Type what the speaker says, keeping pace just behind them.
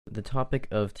the topic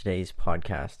of today's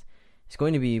podcast is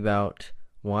going to be about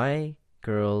why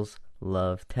girls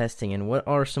love testing and what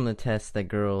are some of the tests that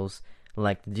girls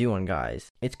like to do on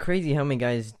guys. It's crazy how many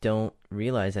guys don't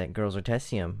realize that girls are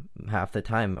testing them half the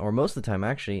time, or most of the time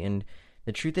actually, and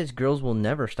the truth is girls will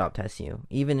never stop testing you,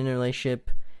 even in a relationship,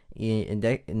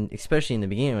 especially in the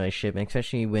beginning of a relationship, and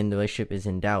especially when the relationship is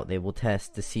in doubt. They will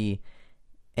test to see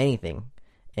anything,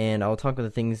 and I'll talk about the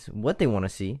things, what they want to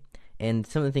see, and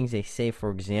some of the things they say, for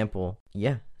example.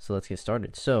 So let's get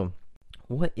started. So,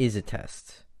 what is a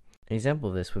test? An example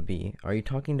of this would be, are you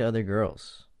talking to other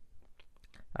girls?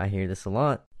 I hear this a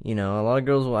lot. A lot of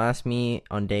girls will ask me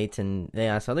on dates, and they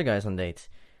ask other guys on dates,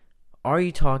 are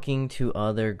you talking to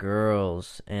other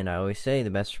girls? And I always say the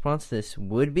best response to this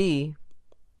would be,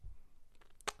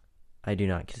 I do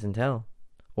not kiss and tell.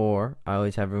 Or, I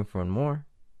always have room for one more.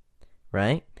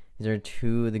 Right? These are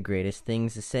two of the greatest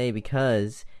things to say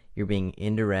because you're being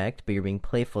indirect, but you're being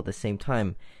playful at the same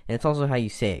time. And it's also how you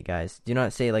say it, guys. Do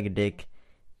not say it like a dick.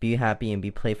 Be happy and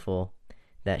be playful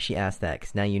that she asked that,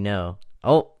 because now you know.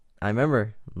 Oh, I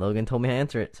remember. Logan told me how to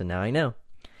answer it, so now I know.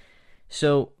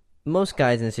 So, most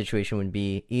guys in this situation would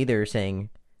be either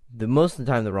saying, most of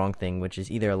the time, the wrong thing, which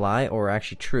is either a lie or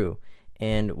actually true.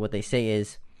 And what they say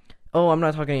is, oh, I'm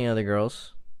not talking to any other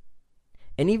girls.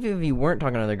 And even if you weren't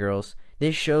talking to other girls,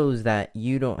 this shows that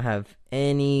you don't have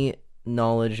any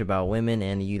knowledge about women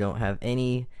and you don't have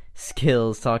any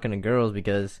skills talking to girls,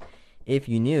 because if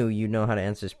you knew, you'd know how to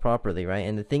answer this properly, right?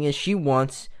 And the thing is, she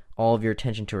wants all of your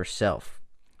attention to herself.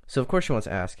 So of course she wants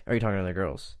to ask, are you talking to other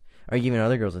girls? Are you giving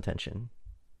other girls attention?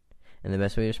 And the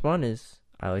best way to respond is,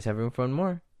 I always have room for one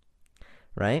more,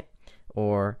 right?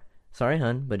 Or, sorry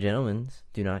hun, but gentlemen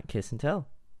do not kiss and tell,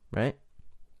 right?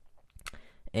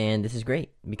 And this is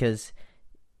great because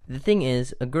the thing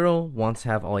is, a girl wants to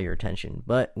have all your attention,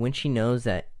 but when she knows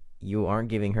that you aren't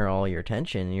giving her all your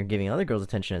attention and you're giving other girls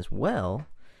attention as well,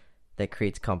 that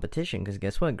creates competition, because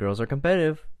guess what? Girls are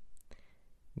competitive.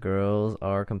 Girls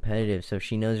are competitive. So if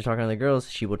she knows you're talking to other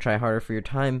girls, she will try harder for your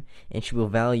time, and she will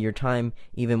value your time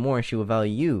even more, and she will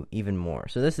value you even more.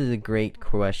 So this is a great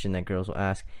question that girls will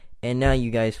ask, and now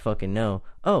you guys fucking know.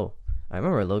 Oh, I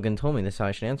remember Logan told me this is how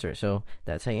I should answer it, so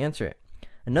that's how you answer it.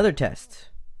 Another test.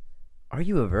 Are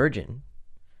you a virgin?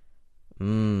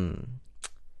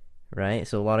 Right?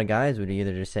 So a lot of guys would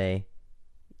either just say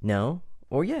no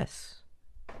or yes.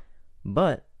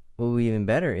 But what would be even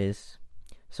better is,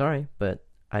 sorry, but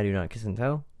I do not kiss and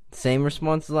tell. Same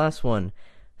response as the last one.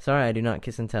 Sorry, I do not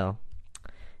kiss and tell.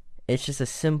 It's just a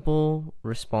simple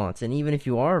response. And even if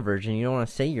you are a virgin, you don't want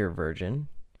to say you're a virgin,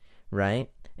 right?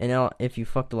 And now, if you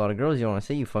fucked a lot of girls, you don't want to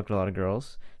say you fucked a lot of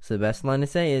girls. So the best line to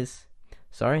say is,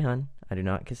 sorry, hun, I do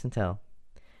not kiss and tell.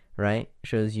 Right?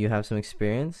 Shows you have some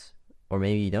experience, or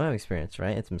maybe you don't have experience,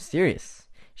 right? It's mysterious.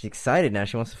 She's excited now.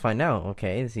 She wants to find out,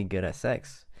 okay, is he good at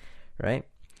sex? Right?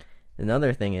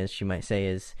 Another thing is, she might say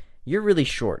is, you're really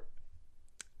short.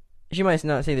 She might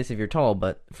not say this if you're tall,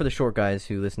 but for the short guys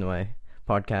who listen to my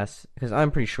podcasts, because I'm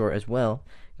pretty short as well,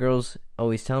 girls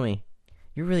always tell me,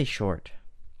 you're really short.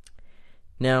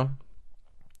 Now,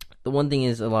 the one thing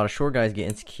is, a lot of short guys get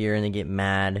insecure and they get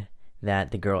mad that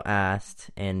the girl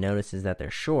asked and notices that they're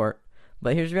short.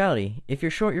 But here's the reality. If you're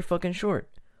short, you're fucking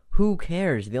short. Who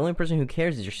cares? The only person who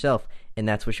cares is yourself, and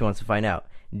that's what she wants to find out.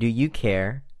 Do you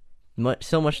care?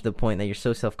 So much to the point that you're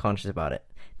so self-conscious about it.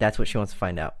 That's what she wants to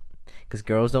find out. Because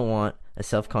girls don't want a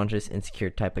self-conscious, insecure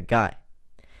type of guy.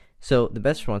 So the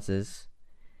best response is,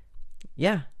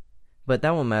 yeah, but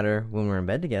that won't matter when we're in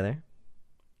bed together.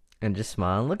 And just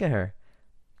smile and look at her.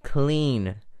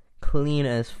 Clean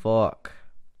as fuck.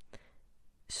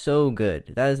 So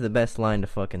good. That is the best line to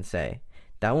fucking say.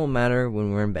 That won't matter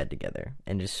when we're in bed together.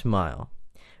 And just smile.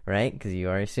 Right? Because you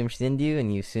already assume she's into you,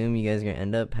 and you assume you guys are going to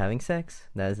end up having sex.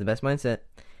 That is the best mindset.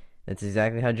 That's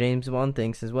exactly how James Bond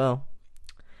thinks as well.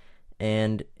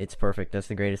 And it's perfect. That's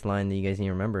the greatest line that you guys need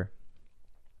to remember.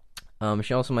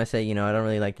 She also might say, I don't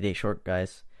really like to date short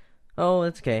guys. Oh,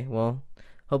 that's okay. Well,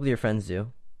 hopefully your friends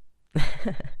do.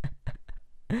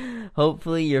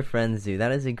 Hopefully your friends do.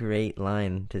 That is a great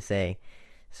line to say.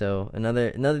 So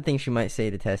another thing she might say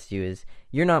to test you is,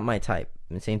 you're not my type.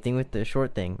 And same thing with the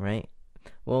short thing, right?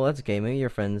 Well, that's okay. Maybe your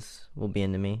friends will be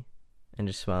into me. And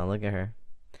just smile and look at her.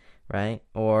 Right?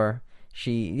 Or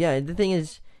the thing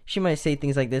is, she might say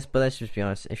things like this, but let's just be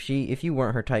honest. If you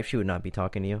weren't her type, she would not be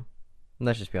talking to you.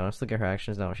 Let's just be honest. Look at her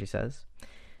actions, not what she says.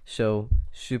 So,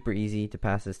 super easy to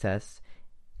pass this test.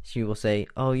 She will say,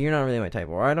 oh, you're not really my type.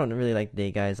 Or I don't really like to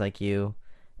date guys like you.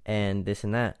 And this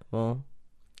and that. Well,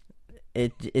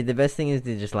 the best thing is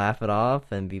to just laugh it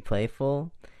off and be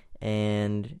playful.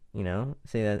 And,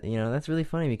 say that, that's really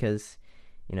funny because,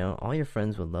 all your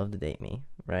friends would love to date me,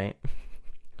 right?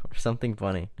 Or something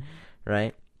funny,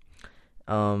 right?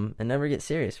 And never get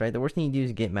serious, right? The worst thing you do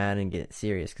is get mad and get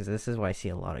serious, because this is what I see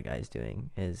a lot of guys doing,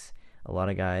 is a lot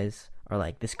of guys are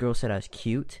like, this girl said I was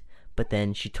cute, but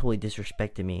then she totally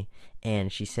disrespected me,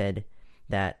 and she said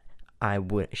that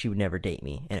she would never date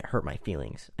me, and it hurt my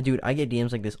feelings. Dude, I get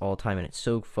DMs like this all the time, and it's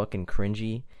so fucking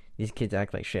cringy. These kids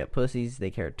act like shit pussies. They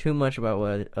care too much about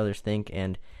what others think,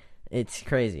 and it's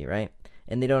crazy, right?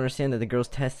 And they don't understand that the girl's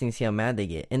testing to see how mad they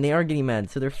get, and they are getting mad,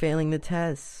 so they're failing the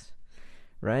tests,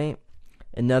 right?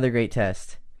 Another great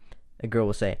test. A girl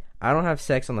will say, I don't have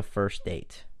sex on the first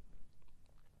date.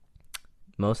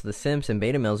 Most of the simps and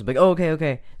beta males will be like, oh,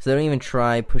 okay. So they don't even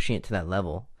try pushing it to that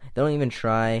level. They don't even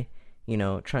try,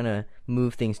 trying to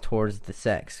move things towards the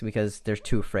sex, because they're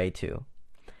too afraid to.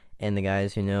 And the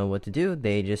guys who know what to do,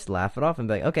 they just laugh it off and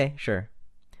be like, okay, sure.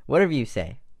 Whatever you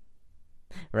say.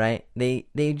 Right?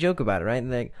 They joke about it, right?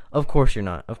 They're like, of course you're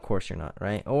not,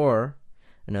 right? Or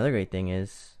another great thing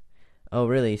is, oh,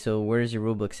 really? So where does your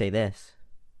rule book say this?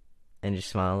 And just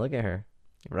smile and look at her,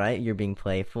 right? You're being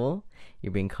playful,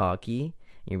 you're being cocky,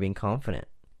 you're being confident.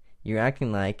 You're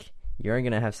acting like you're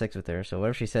going to have sex with her, so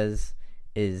whatever she says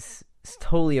is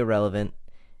totally irrelevant,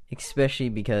 especially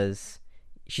because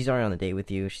she's already on a date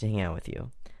with you, she's hanging out with you.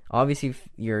 Obviously, if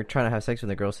you're trying to have sex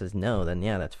with a girl says no, then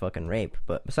yeah, that's fucking rape.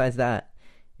 But besides that,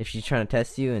 if she's trying to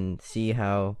test you and see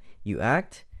how you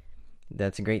act,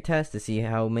 that's a great test to see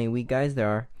how many weak guys there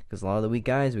are. Because a lot of the weak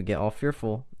guys would get all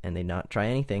fearful and they not try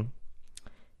anything.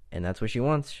 And that's what she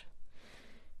wants.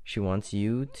 She wants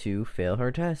you to fail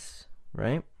her tests,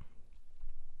 right?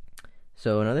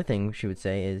 So another thing she would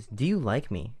say is, do you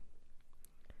like me?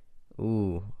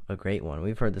 Ooh, a great one.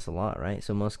 We've heard this a lot, right?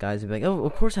 So most guys would be like, oh,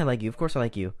 of course I like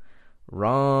you.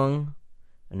 Wrong.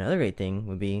 Another great thing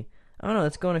would be, I don't know,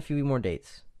 let's go on a few more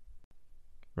dates.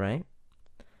 Right?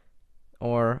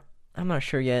 Or, I'm not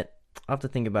sure yet. I'll have to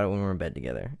think about it when we're in bed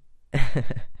together.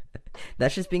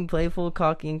 That's just being playful,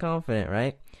 cocky, and confident,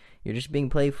 right? You're just being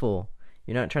playful.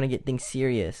 You're not trying to get things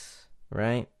serious,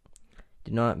 right?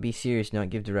 Do not be serious. Do not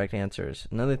give direct answers.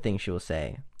 Another thing she will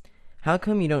say, how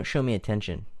come you don't show me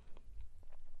attention?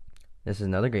 This is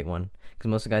another great one. Because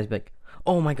most of the guys be like,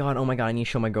 oh my god, I need to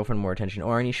show my girlfriend more attention.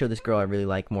 Or I need to show this girl I really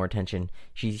like more attention.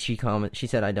 She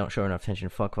said I don't show her enough attention.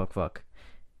 Fuck.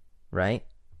 Right?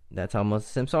 That's how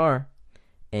most simps are.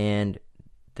 And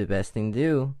the best thing to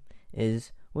do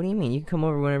is, what do you mean? You can come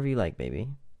over whenever you like, baby.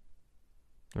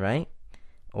 Right?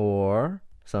 Or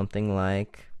something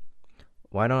like,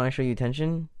 why don't I show you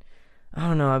attention? I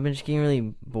don't know, I've been just getting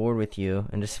really bored with you.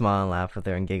 And just smile and laugh with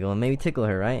her and giggle and maybe tickle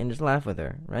her, right? And just laugh with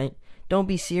her, right? Don't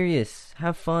be serious.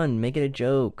 Have fun. Make it a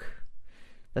joke.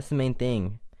 That's the main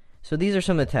thing. So these are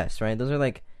some of the tests, right? Those are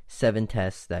like 7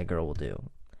 tests that girl will do.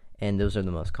 And those are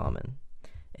the most common.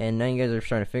 And now you guys are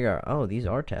starting to figure out, oh, these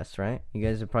are tests, right? You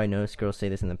guys have probably noticed girls say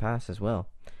this in the past as well.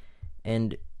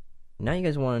 And now you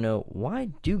guys want to know, why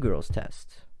do girls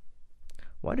test?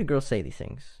 Why do girls say these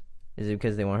things? Is it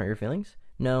because they want to hurt your feelings?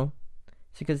 No.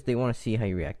 It's because they want to see how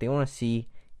you react. They want to see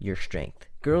your strength.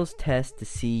 Girls test to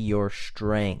see your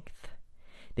strength.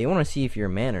 They want to see if you're a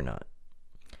man or not.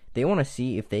 They want to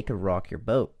see if they could rock your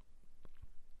boat.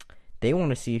 They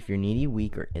want to see if you're needy,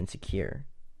 weak, or insecure.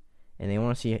 And they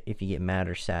want to see if you get mad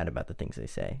or sad about the things they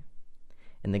say.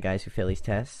 And the guys who fail these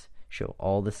tests show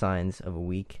all the signs of a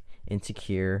weak,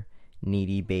 insecure,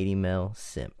 needy, beta male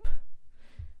simp.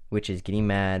 Which is getting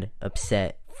mad,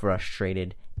 upset,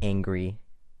 frustrated, angry.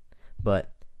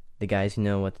 But the guys who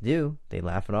know what to do, they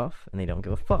laugh it off and they don't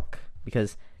give a fuck.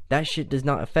 Because that shit does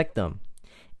not affect them.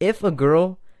 If a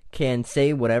girl can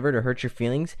say whatever to hurt your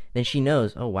feelings, then she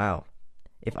knows, oh wow,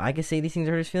 if I can say these things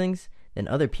to hurt his feelings, then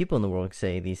other people in the world can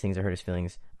say these things to hurt his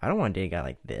feelings. I don't want to date a guy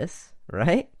like this,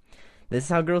 right? This is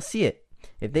how girls see it.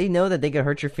 If they know that they can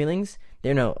hurt your feelings,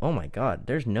 they know, oh my god,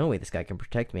 there's no way this guy can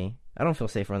protect me. I don't feel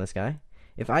safe around this guy.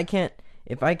 If I can't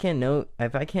know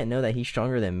that he's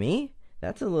stronger than me,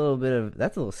 that's a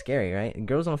little scary, right?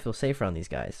 Girls don't feel safe around these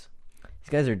guys. These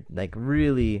guys are like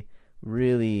really,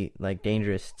 really like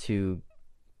dangerous to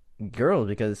girls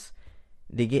because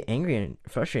they get angry and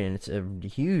frustrated, and it's a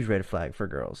huge red flag for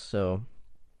girls. So,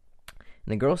 and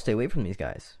the girls stay away from these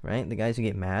guys, right? The guys who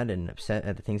get mad and upset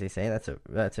at the things they say,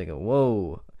 that's like a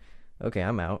whoa, okay,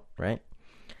 I'm out, right?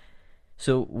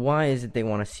 So why is it they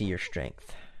want to see your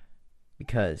strength?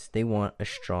 Because they want a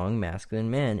strong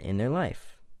masculine man in their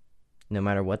life. No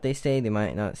matter what they say, they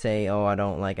might not say, oh, I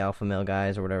don't like alpha male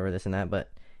guys or whatever, this and that,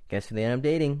 but guess who they end up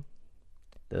dating?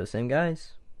 Those same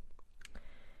guys.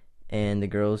 And the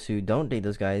girls who don't date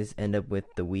those guys end up with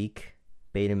the weak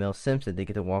beta male simps that they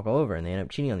get to walk all over, and they end up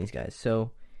cheating on these guys.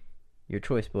 So, your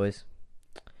choice, boys.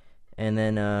 And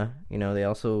then, they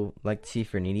also like to see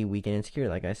if you're needy, weak, and insecure.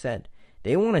 Like I said,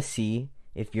 they want to see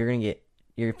if you're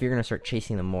gonna start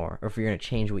chasing them more, or if you're gonna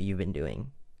change what you've been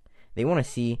doing. They want to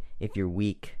see if you're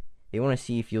weak. They want to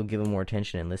see if you'll give them more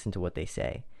attention and listen to what they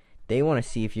say. They want to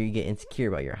see if you get insecure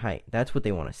about your height. That's what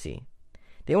they want to see.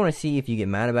 They want to see if you get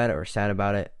mad about it or sad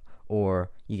about it,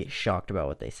 or you get shocked about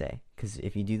what they say. Because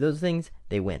if you do those things,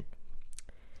 they win.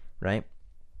 Right?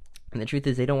 And the truth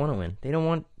is, they don't want to win. They don't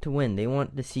want to win. They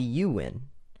want to see you win.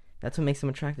 That's what makes them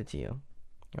attracted to you.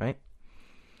 Right?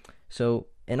 So,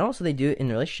 and also they do it in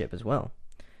a relationship as well.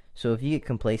 So if you get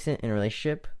complacent in a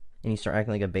relationship and you start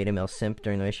acting like a beta male simp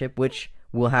during the relationship, which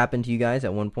will happen to you guys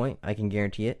at one point, I can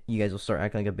guarantee it. You guys will start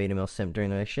acting like a beta male simp during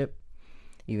the relationship.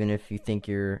 Even if you think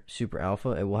you're super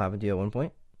alpha, it will happen to you at one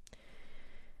point.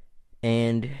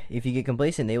 And if you get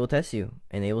complacent, they will test you.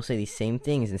 And they will say these same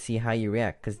things and see how you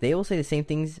react. Because they will say the same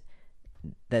things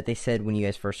that they said when you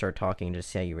guys first start talking, just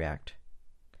see how you react.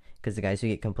 Because the guys who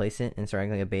get complacent and start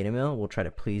acting like a beta male will try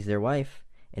to please their wife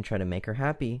and try to make her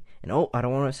happy. And, I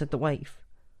don't want to upset the wife.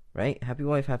 Right? Happy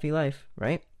wife, happy life.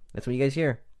 Right? That's what you guys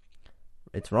hear.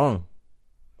 It's wrong.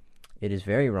 It is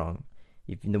very wrong.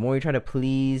 The more you try to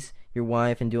please your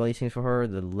wife and do all these things for her,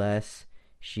 the less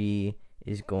she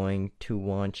is going to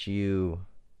want you.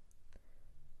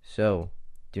 So,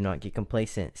 do not get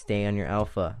complacent. Stay on your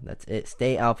alpha. That's it.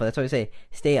 Stay alpha. That's what I say.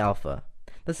 Stay alpha.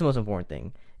 That's the most important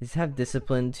thing. Is have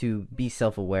discipline to be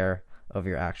self-aware of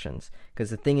your actions. Because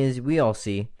the thing is, we all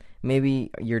see,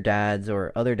 maybe your dads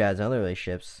or other dads in other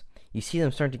relationships, you see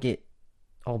them start to get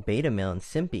all beta male and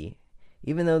simpy.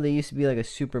 Even though they used to be like a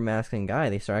super masculine guy,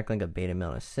 they start acting like a beta male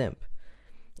and a simp.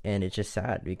 And it's just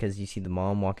sad because you see the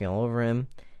mom walking all over him,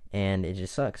 and it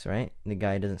just sucks, right? The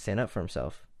guy doesn't stand up for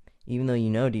himself. Even though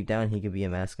you know deep down he could be a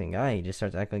masculine guy, he just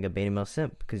starts acting like a beta male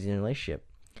simp because he's in a relationship.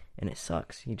 And it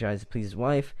sucks. He tries to please his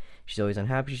wife. She's always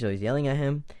unhappy. She's always yelling at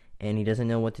him. And he doesn't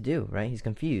know what to do, right? He's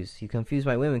confused. He's confused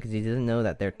by women because he doesn't know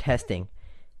that they're testing.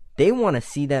 They want to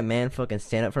see that man fucking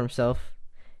stand up for himself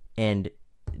and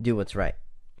do what's right.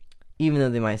 Even though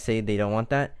they might say they don't want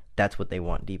that, that's what they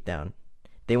want deep down.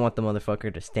 They want the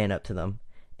motherfucker to stand up to them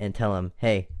and tell him,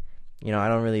 hey, I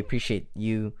don't really appreciate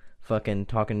you fucking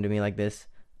talking to me like this.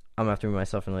 I'm gonna have to remove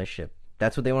myself in a relationship.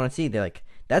 That's what they want to see. They're like,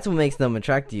 that's what makes them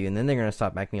attracted to you, and then they're gonna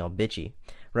stop acting all bitchy,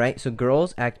 right? So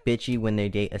girls act bitchy when they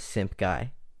date a simp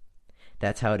guy.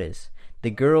 That's how it is. The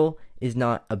girl is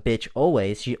not a bitch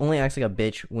always. She only acts like a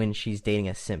bitch when she's dating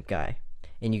a simp guy.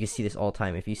 And you can see this all the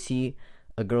time. If you see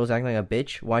a girl's acting like a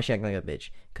bitch, why is she acting like a bitch?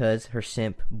 Because her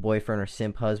simp boyfriend or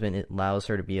simp husband, it allows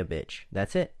her to be a bitch.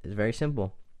 That's it. It's very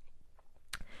simple.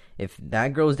 If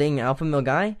that girl's dating an alpha male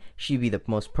guy, she'd be the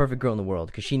most perfect girl in the world.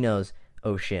 Because she knows,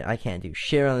 oh shit, I can't do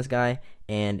shit around this guy.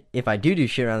 And if I do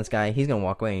shit around this guy, he's going to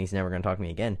walk away and he's never going to talk to me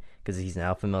again. Because he's an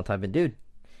alpha male type of dude.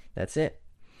 That's it.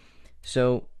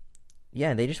 So,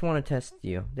 yeah, they just want to test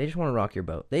you. They just want to rock your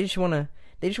boat. They just want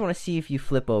to see if you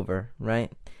flip over,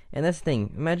 right? And that's the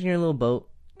thing. Imagine your little boat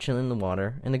chilling in the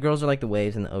water, and the girls are like the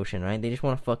waves in the ocean, right? They just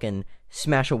want to fucking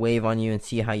smash a wave on you and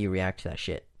see how you react to that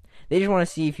shit. They just want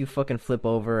to see if you fucking flip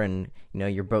over and,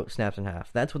 your boat snaps in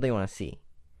half. That's what they want to see,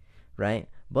 right?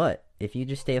 But if you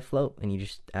just stay afloat and you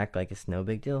just act like it's no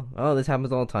big deal. Oh, this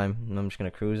happens all the time. I'm just going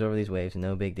to cruise over these waves.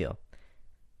 No big deal.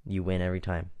 You win every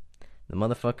time. The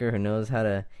motherfucker who knows how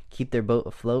to keep their boat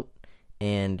afloat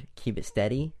and keep it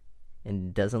steady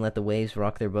and doesn't let the waves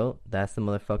rock their boat, that's the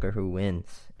motherfucker who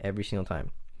wins every single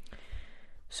time.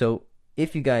 So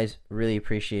if you guys really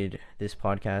appreciated this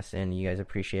podcast and you guys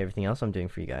appreciate everything else I'm doing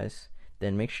for you guys,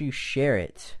 then make sure you share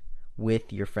it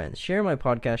with your friends. Share my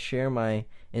podcast, share my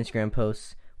Instagram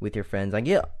posts with your friends. I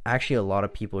get actually a lot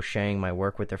of people sharing my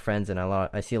work with their friends, and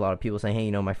I see a lot of people saying,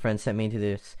 hey, my friend sent me to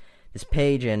this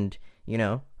page, and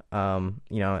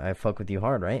I fuck with you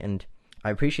hard, right? And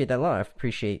I appreciate that a lot. I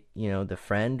appreciate, the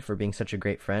friend for being such a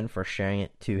great friend, for sharing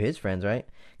it to his friends, right?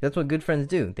 That's what good friends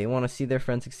do. They want to see their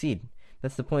friends succeed.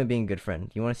 That's the point of being a good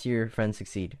friend. You want to see your friends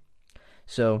succeed.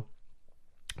 So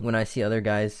when I see other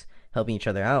guys helping each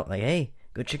other out, like, hey,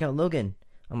 go check out Logan,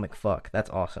 I'm like, fuck,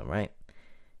 that's awesome, right?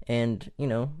 And,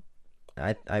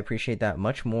 I appreciate that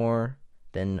much more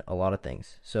than a lot of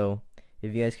things. So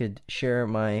if you guys could share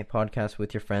my podcast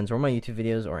with your friends or my YouTube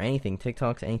videos or anything,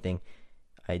 TikToks, anything,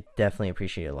 I definitely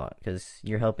appreciate it a lot because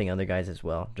you're helping other guys as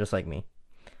well, just like me.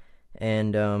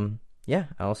 And, yeah,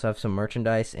 I also have some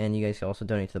merchandise, and you guys can also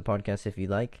donate to the podcast if you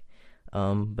like.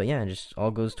 But yeah, it just all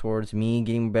goes towards me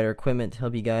getting better equipment to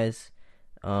help you guys.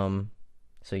 So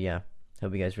yeah,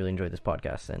 hope you guys really enjoyed this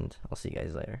podcast, and I'll see you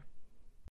guys later.